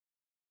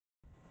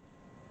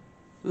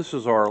This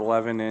is our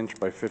 11-inch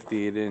by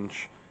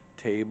 58-inch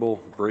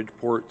table,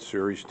 Bridgeport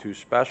Series II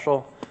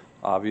Special.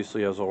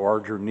 Obviously has a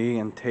larger knee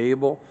and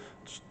table.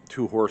 It's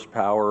 2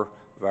 horsepower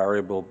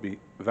variable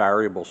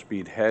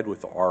speed head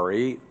with the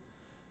R8.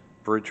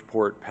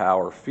 Bridgeport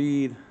power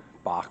feed,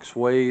 box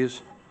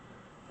ways,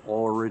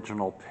 all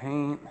original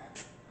paint.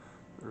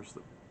 There's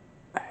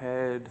the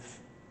head.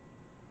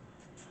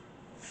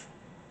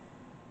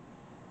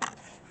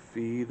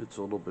 Feed, it's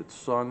a little bit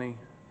sunny.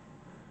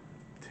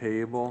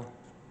 Table,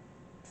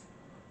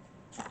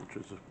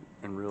 which is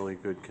in really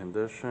good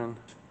condition.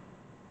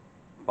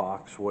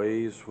 Box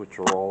ways, which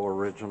are all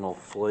original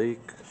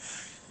flake.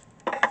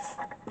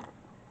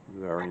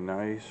 Very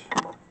nice.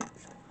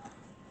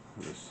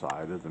 This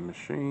side of the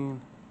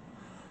machine.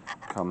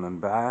 Coming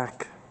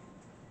back.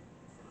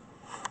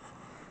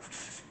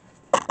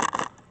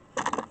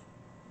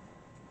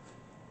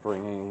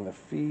 Bringing the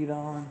feed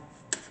on.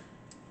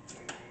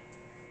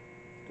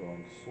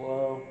 Going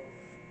slow.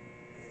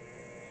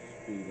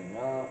 Speeding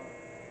up.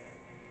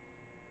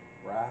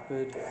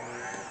 Rapid.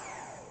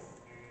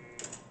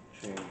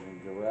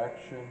 Changing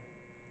direction.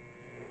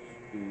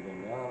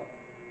 Speeding up.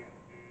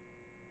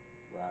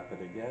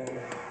 Rapid again.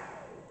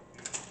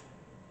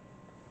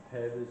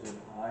 Head is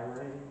in high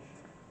range.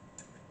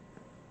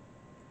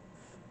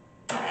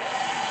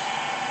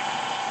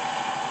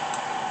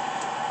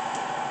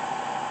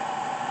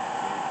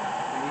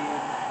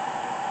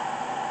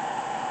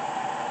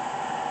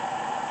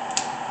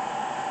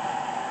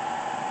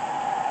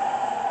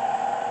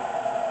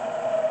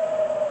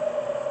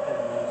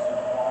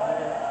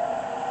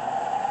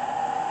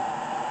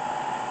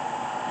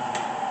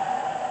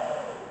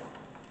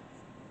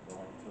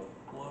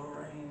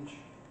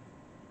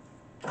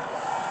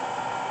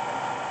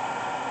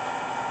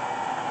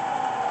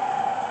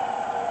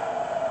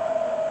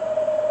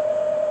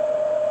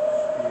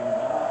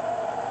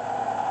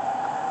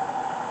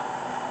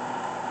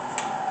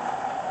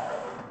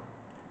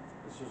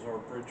 This is our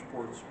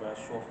Bridgeport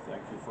special.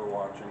 Thank you for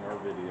watching our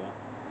video.